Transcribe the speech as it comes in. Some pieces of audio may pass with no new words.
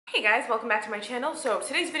Hey guys, welcome back to my channel. So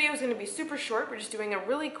today's video is going to be super short. We're just doing a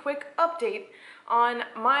really quick update on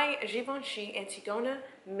my Givenchy Antigona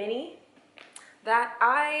mini that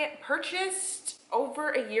I purchased over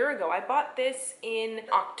a year ago. I bought this in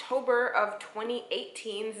October of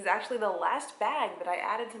 2018. This is actually the last bag that I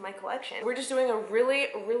added to my collection. We're just doing a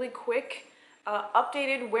really quick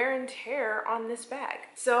updated wear and tear on this bag.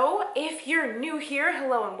 So if you're new here,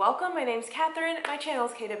 hello and welcome. My name's Katherine. My channel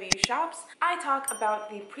is KWShops. I talk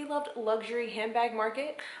about the pre-loved luxury handbag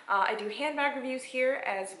market. I do handbag reviews here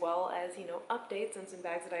as well as, updates on some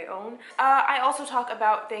bags that I own. I also talk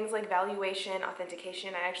about things like valuation,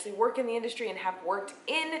 authentication. I actually work in the industry and have worked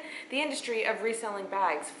in the industry of reselling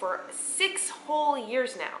bags for 6 whole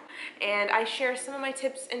years now. And I share some of my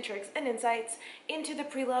tips and tricks and insights into the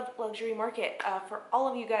pre-loved luxury market for all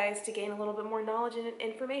of you guys to gain a little bit more knowledge and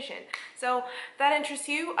information. So if that interests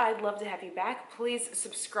you, I'd love to have you back. Please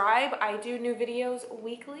subscribe. I do new videos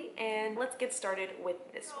weekly, and let's get started with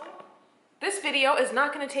this one. This video is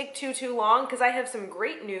not going to take too long because I have some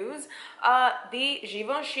great news. The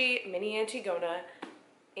Givenchy Mini Antigona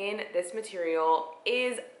in this material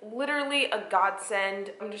is literally a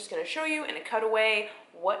godsend. I'm just going to show you in a cutaway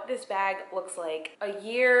what this bag looks like a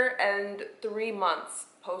year and 3 months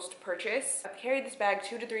post-purchase. I've carried this bag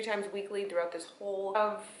 2 to 3 times weekly throughout this whole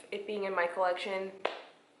of it being in my collection.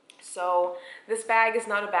 So this bag is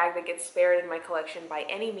not a bag that gets spared in my collection by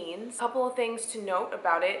any means. A couple of things to note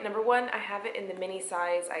about it. Number one, I have it in the mini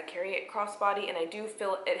size. I carry it crossbody, and I do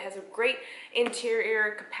feel it has a great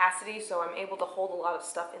interior capacity, so I'm able to hold a lot of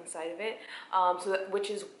stuff inside of it,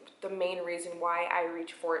 which is the main reason why I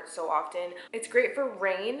reach for it so often. It's great for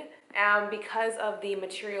rain because of the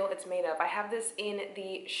material it's made of. I have this in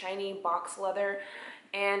the shiny box leather,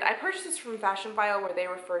 and I purchased this from Fashion File where they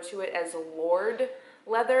refer to it as Lord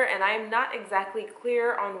leather, and I'm not exactly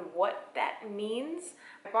clear on what that means.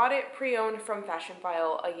 I bought it pre-owned from Fashion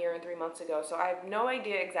File a year and 3 months ago, so I have no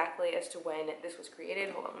idea exactly as to when this was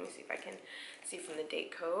created. Hold on, let me see if I can see from the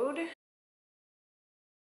date code.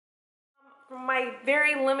 From my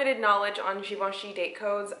very limited knowledge on Givenchy date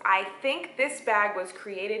codes, I think this bag was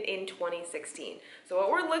created in 2016. So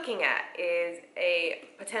what we're looking at is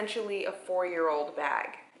potentially a 4-year-old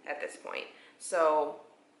bag at this point. So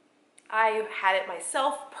I've had it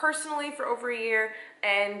myself personally for over a year,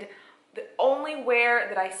 and the only wear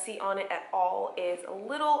that I see on it at all is a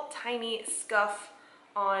little tiny scuff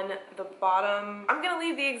on the bottom. I'm gonna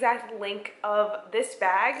leave the exact link of this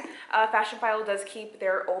bag. Fashion File does keep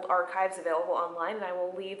their old archives available online, and I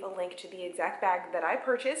will leave a link to the exact bag that I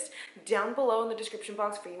purchased down below in the description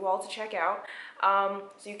box for you all to check out.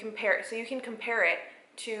 So you can compare it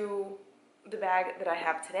to the bag that I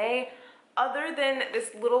have today. Other than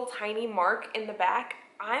this little tiny mark in the back,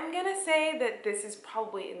 I'm gonna say that this is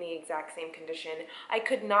probably in the exact same condition. I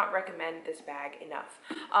could not recommend this bag enough.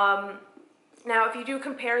 Now, if you do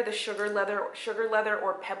compare the sugar leather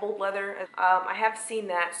or pebbled leather, I have seen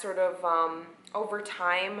that sort of over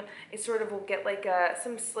time. It sort of will get like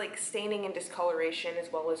some like staining and discoloration,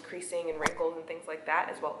 as well as creasing and wrinkles and things like that,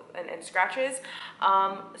 as well and scratches.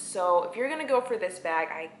 So if you're gonna go for this bag,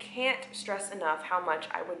 I can't stress enough how much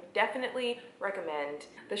I would definitely recommend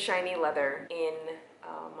the shiny leather in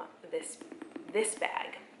this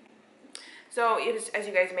bag. So as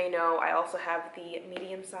you guys may know, I also have the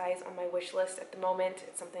medium size on my wish list at the moment.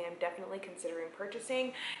 It's something I'm definitely considering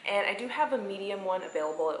purchasing, and I do have a medium one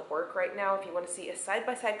available at work right now if you want to see a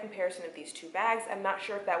side-by-side comparison of these two bags. I'm not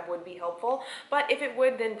sure if that would be helpful, but if it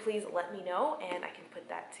would, then please let me know and I can put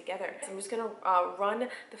that together. So I'm just gonna run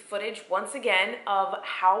the footage once again of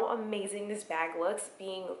how amazing this bag looks,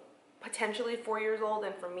 being potentially 4 years old,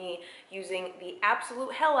 and for me using the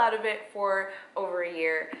absolute hell out of it for over a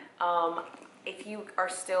year. If you are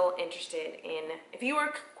still interested if you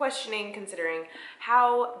are considering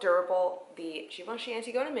how durable the Givenchy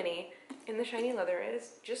Antigona Mini in the shiny leather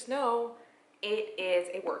is, just know it is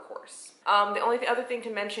a workhorse. The only other thing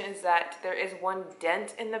to mention is that there is one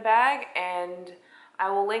dent in the bag, and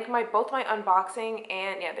I will link both my unboxing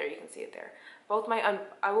and, yeah, there you can see it there.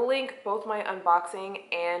 I will link both my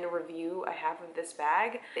unboxing and review I have of this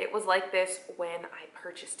bag. It was like this when I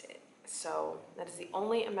purchased it. So that is the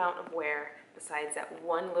only amount of wear besides that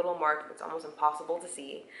one little mark that's almost impossible to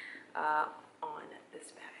see on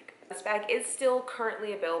this bag. This bag is still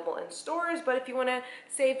currently available in stores, but if you want to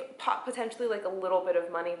save potentially like a little bit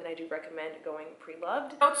of money, then I do recommend going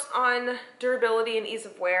pre-loved. Notes on durability and ease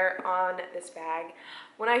of wear on this bag.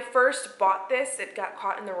 When I first bought this, it got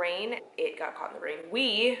caught in the rain. It got caught in the rain.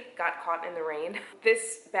 We got caught in the rain.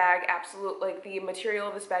 This bag like the material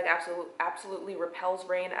of this bag absolutely repels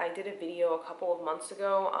rain. I did a video a couple of months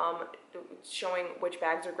ago showing which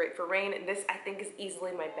bags are great for rain, and this I think is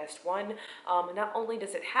easily my best one. Not only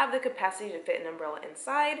does it have the capacity to fit an umbrella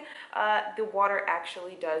inside, the water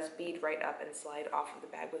actually does bead right up and slide off of the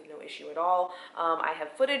bag with no issue at all. I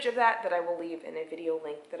have footage of that I will leave in a video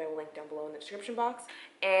link that I will link down below in the description box.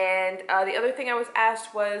 And the other thing I was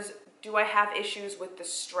asked was, do I have issues with the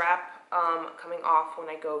strap coming off when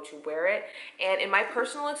I go to wear it? And in my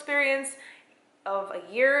personal experience of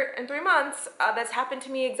a year and 3 months, that's happened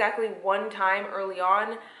to me exactly one time early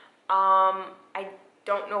on. I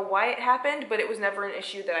don't know why it happened, but it was never an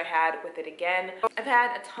issue that I had with it again. I've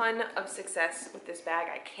had a ton of success with this bag.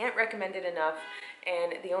 I can't recommend it enough.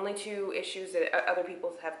 And the only 2 issues that other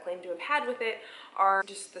people have claimed to have had with it are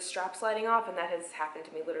just the strap sliding off, and that has happened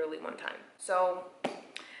to me literally one time. So,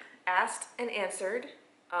 asked and answered.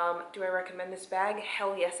 Do I recommend this bag?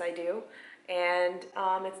 Hell yes, I do. And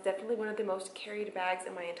it's definitely one of the most carried bags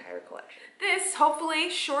in my entire collection. This, hopefully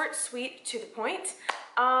short, sweet, to the point.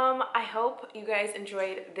 I hope you guys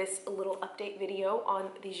enjoyed this little update video on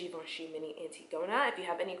the Givenchy Mini Antigona. If you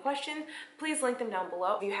have any questions, please link them down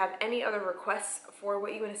below. If you have any other requests for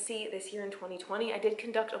what you want to see this year in 2020, I did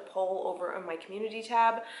conduct a poll over on my community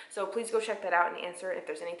tab, so please go check that out and answer. If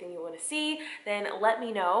there's anything you want to see, then let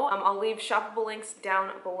me know. I'll leave shoppable links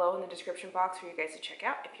down below in the description box for you guys to check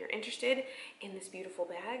out if you're interested in this beautiful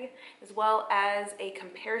bag, as well as a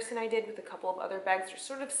comparison I did with a couple of other bags that are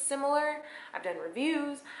sort of similar. I've done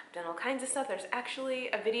reviews, I've done all kinds of stuff. There's actually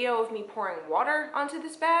a video of me pouring water onto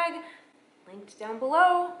this bag linked down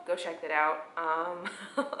below. Go check that out.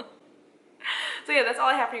 So yeah, that's all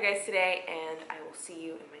I have for you guys today, and I will see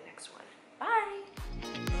you in my next one.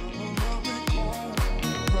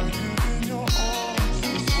 Bye!